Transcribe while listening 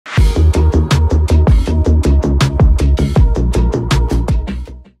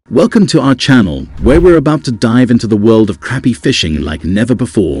Welcome to our channel, where we're about to dive into the world of crappie fishing like never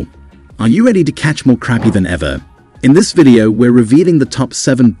before. Are you ready to catch more crappie than ever? In this video, we're revealing the top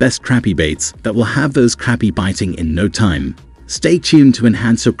 7 best crappie baits that will have those crappie biting in no time. Stay tuned to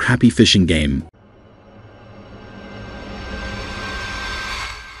enhance your crappie fishing game.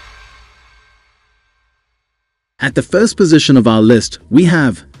 At the first position of our list, we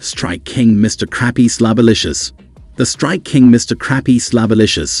have Strike King Mr. Crappie Slabalicious. The Strike King Mr. Crappie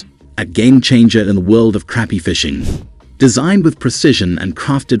Slabalicious, a game changer in the world of crappie fishing. Designed with precision and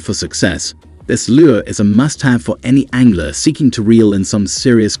crafted for success, this lure is a must-have for any angler seeking to reel in some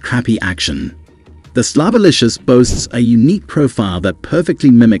serious crappie action. The Slabalicious boasts a unique profile that perfectly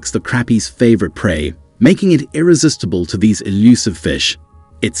mimics the crappie's favorite prey, making it irresistible to these elusive fish.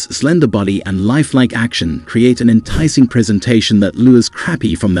 Its slender body and lifelike action create an enticing presentation that lures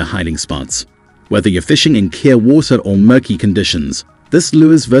crappie from their hiding spots. Whether you're fishing in clear water or murky conditions, this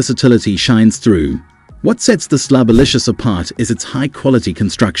lure's versatility shines through. What sets the Slabalicious apart is its high-quality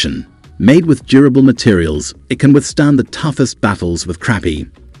construction. Made with durable materials, it can withstand the toughest battles with crappie.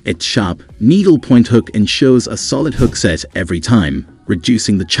 Its sharp, needle-point hook ensures a solid hook set every time,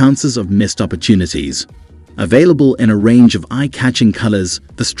 reducing the chances of missed opportunities. Available in a range of eye-catching colors,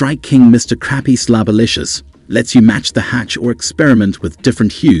 the Strike King Mr. Crappie Slabalicious lets you match the hatch or experiment with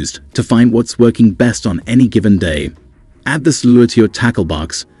different hues to find what's working best on any given day. Add this lure to your tackle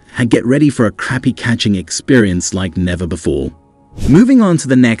box and get ready for a crappie catching experience like never before. Moving on to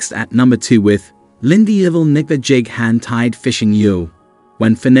the next at number 2 with Lindy Little Nipper Jig Hand-Tied Fishing Lure.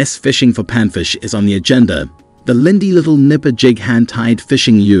 When finesse fishing for panfish is on the agenda, the Lindy Little Nipper Jig Hand-Tied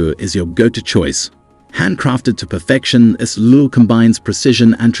Fishing Lure is your go-to choice. Handcrafted to perfection, this lure combines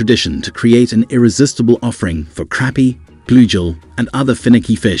precision and tradition to create an irresistible offering for crappie, bluegill, and other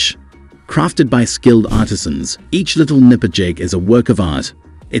finicky fish. Crafted by skilled artisans, each little nipper jig is a work of art.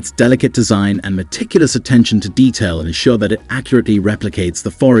 Its delicate design and meticulous attention to detail ensure that it accurately replicates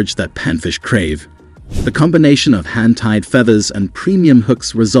the forage that panfish crave. The combination of hand-tied feathers and premium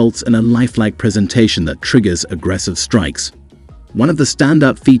hooks results in a lifelike presentation that triggers aggressive strikes. One of the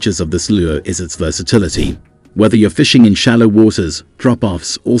standout features of this lure is its versatility. Whether you're fishing in shallow waters,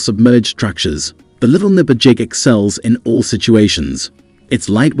 drop-offs, or submerged structures, the little nipper jig excels in all situations. Its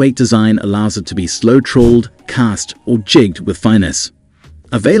lightweight design allows it to be slow-trawled, cast, or jigged with finesse.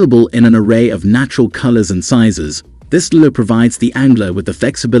 Available in an array of natural colors and sizes, this lure provides the angler with the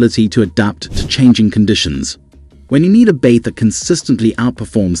flexibility to adapt to changing conditions. When you need a bait that consistently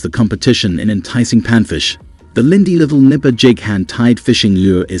outperforms the competition in enticing panfish, the Lindy Little Nipper Jig Hand-Tied Fishing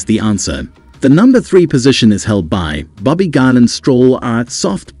Lure is the answer. The number 3 position is held by Garland Stroll'R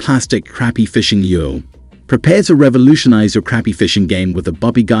Soft Plastic Crappie Fishing Lure. Prepare to revolutionize your crappie fishing game with the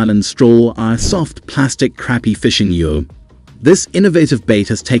Garland Stroll'R Soft Plastic Crappie Fishing Lure. This innovative bait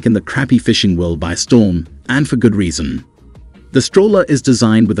has taken the crappie fishing world by storm, and for good reason. The Stroll'R is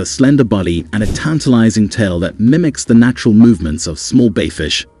designed with a slender body and a tantalizing tail that mimics the natural movements of small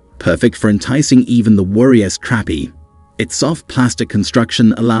bayfish, perfect for enticing even the wariest crappie. Its soft plastic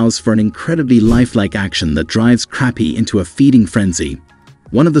construction allows for an incredibly lifelike action that drives crappie into a feeding frenzy.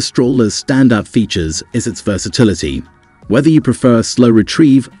 One of the Stroll'R's standout features is its versatility. Whether you prefer a slow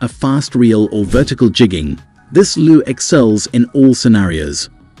retrieve, a fast reel, or vertical jigging, this lure excels in all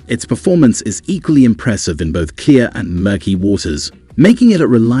scenarios. Its performance is equally impressive in both clear and murky waters, making it a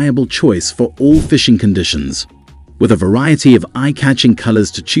reliable choice for all fishing conditions. With a variety of eye-catching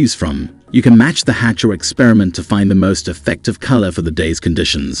colors to choose from, you can match the hatch or experiment to find the most effective color for the day's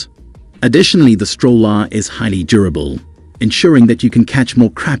conditions. Additionally, the Stroll'R is highly durable, ensuring that you can catch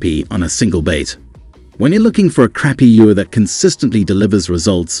more crappie on a single bait. When you're looking for a crappie lure that consistently delivers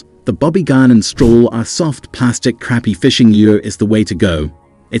results, the Garland Stroll'R Soft Plastic Crappie Fishing Lure is the way to go.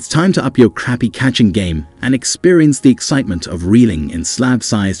 It's time to up your crappie catching game and experience the excitement of reeling in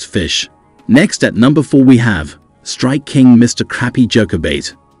slab-sized fish. Next at number 4 we have Strike King Mr. Crappie Joker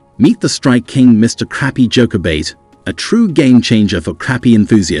Bait. Meet the Strike King Mr. Crappie Joker Bait, a true game changer for crappie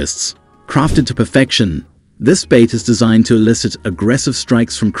enthusiasts. Crafted to perfection, this bait is designed to elicit aggressive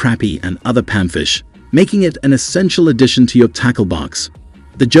strikes from crappie and other panfish, making it an essential addition to your tackle box.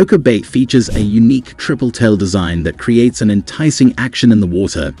 The Joker Bait features a unique triple tail design that creates an enticing action in the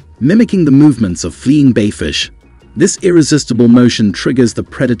water, mimicking the movements of fleeing bayfish. This irresistible motion triggers the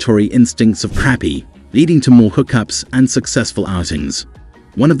predatory instincts of crappie, leading to more hookups and successful outings.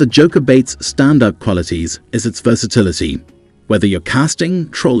 One of the Joker Bait's standout qualities is its versatility. Whether you're casting,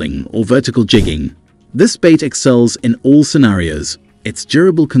 trolling, or vertical jigging, this bait excels in all scenarios. Its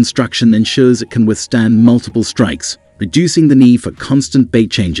durable construction ensures it can withstand multiple strikes, reducing the need for constant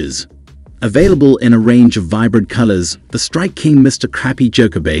bait changes. Available in a range of vibrant colors, the Strike King Mr. Crappie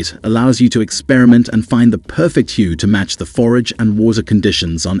Joker Bait allows you to experiment and find the perfect hue to match the forage and water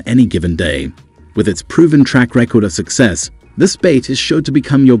conditions on any given day. With its proven track record of success, this bait is sure to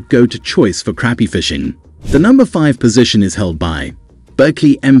become your go-to choice for crappie fishing. The number 5 position is held by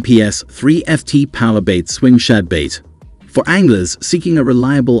Berkley MPS 3FT Power Bait Swim Shad Bait. For anglers seeking a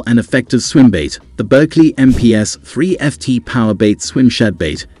reliable and effective swim bait, the Berkley MPS 3FT Power Bait Swim Shad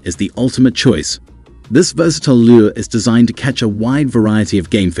Bait is the ultimate choice. This versatile lure is designed to catch a wide variety of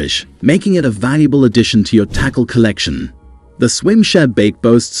game fish, making it a valuable addition to your tackle collection. The Swim Shad Bait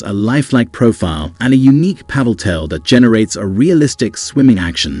boasts a lifelike profile and a unique paddle tail that generates a realistic swimming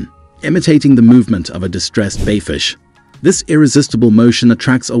action, imitating the movement of a distressed bayfish. This irresistible motion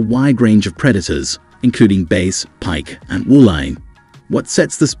attracts a wide range of predators, including bass, pike, and walleye. What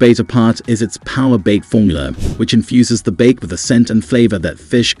sets this bait apart is its power bait formula, which infuses the bait with a scent and flavor that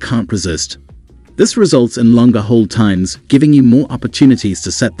fish can't resist. This results in longer hold times, giving you more opportunities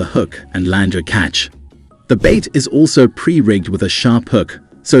to set the hook and land your catch. The bait is also pre-rigged with a sharp hook,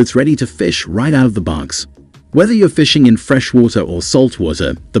 so it's ready to fish right out of the box. Whether you're fishing in freshwater or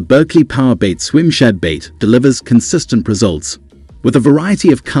saltwater, the Berkley Power Bait Swim Shad Bait delivers consistent results. With a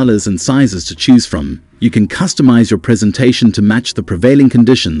variety of colors and sizes to choose from, you can customize your presentation to match the prevailing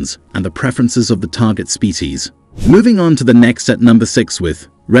conditions and the preferences of the target species. Moving on to the next at number 6 with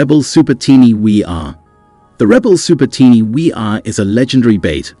Rebel Super Teeny WR. The Rebel Super Teeny WR is a legendary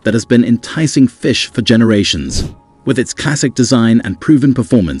bait that has been enticing fish for generations. With its classic design and proven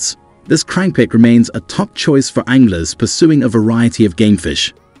performance, this crankbait remains a top choice for anglers pursuing a variety of game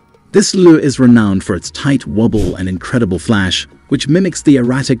fish. This lure is renowned for its tight wobble and incredible flash, which mimics the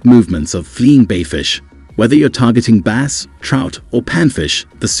erratic movements of fleeing bayfish. Whether you're targeting bass, trout, or panfish,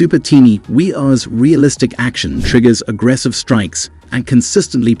 the Super Teeny WR's realistic action triggers aggressive strikes and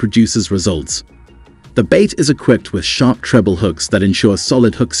consistently produces results. The bait is equipped with sharp treble hooks that ensure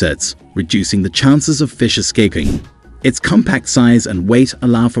solid hook sets, reducing the chances of fish escaping. Its compact size and weight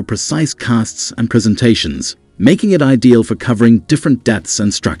allow for precise casts and presentations, making it ideal for covering different depths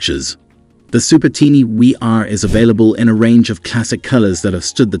and structures. The Super Teeny WR is available in a range of classic colors that have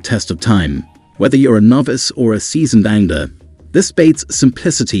stood the test of time. Whether you're a novice or a seasoned angler, this bait's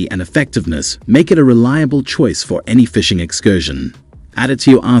simplicity and effectiveness make it a reliable choice for any fishing excursion. Add it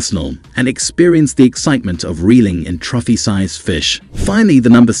to your arsenal and experience the excitement of reeling in trophy-sized fish. Finally, the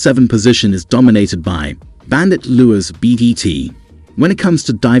number 7 position is dominated by Bandit Lures BDT. When it comes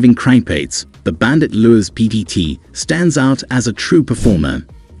to diving crankbaits, the Bandit Lures BDT stands out as a true performer.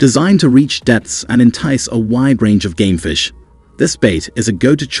 Designed to reach depths and entice a wide range of game fish, this bait is a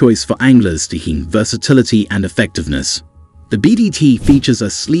go-to choice for anglers seeking versatility and effectiveness. The BDT features a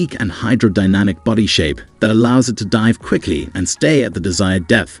sleek and hydrodynamic body shape that allows it to dive quickly and stay at the desired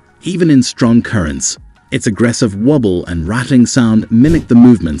depth, even in strong currents. Its aggressive wobble and rattling sound mimic the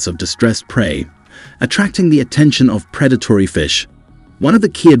movements of distressed prey, attracting the attention of predatory fish. One of the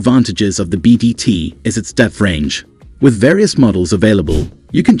key advantages of the BDT is its depth range. With various models available,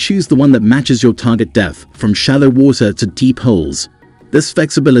 you can choose the one that matches your target depth from shallow water to deep holes. This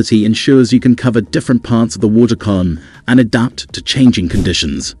flexibility ensures you can cover different parts of the water column and adapt to changing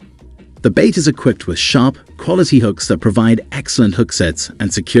conditions. The bait is equipped with sharp, quality hooks that provide excellent hook sets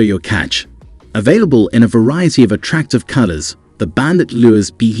and secure your catch. Available in a variety of attractive colors, the Bandit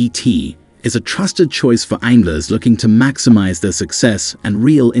Lures BDT is a trusted choice for anglers looking to maximize their success and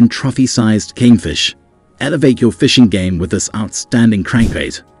reel in trophy-sized gamefish. Elevate your fishing game with this outstanding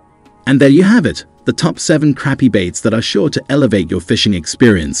crankbait. And there you have it, the top 7 crappie baits that are sure to elevate your fishing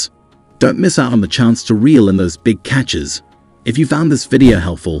experience. Don't miss out on the chance to reel in those big catches. If you found this video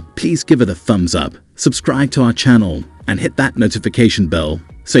helpful, please give it a thumbs up, subscribe to our channel, and hit that notification bell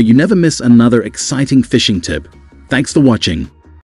so you never miss another exciting fishing tip. Thanks for watching.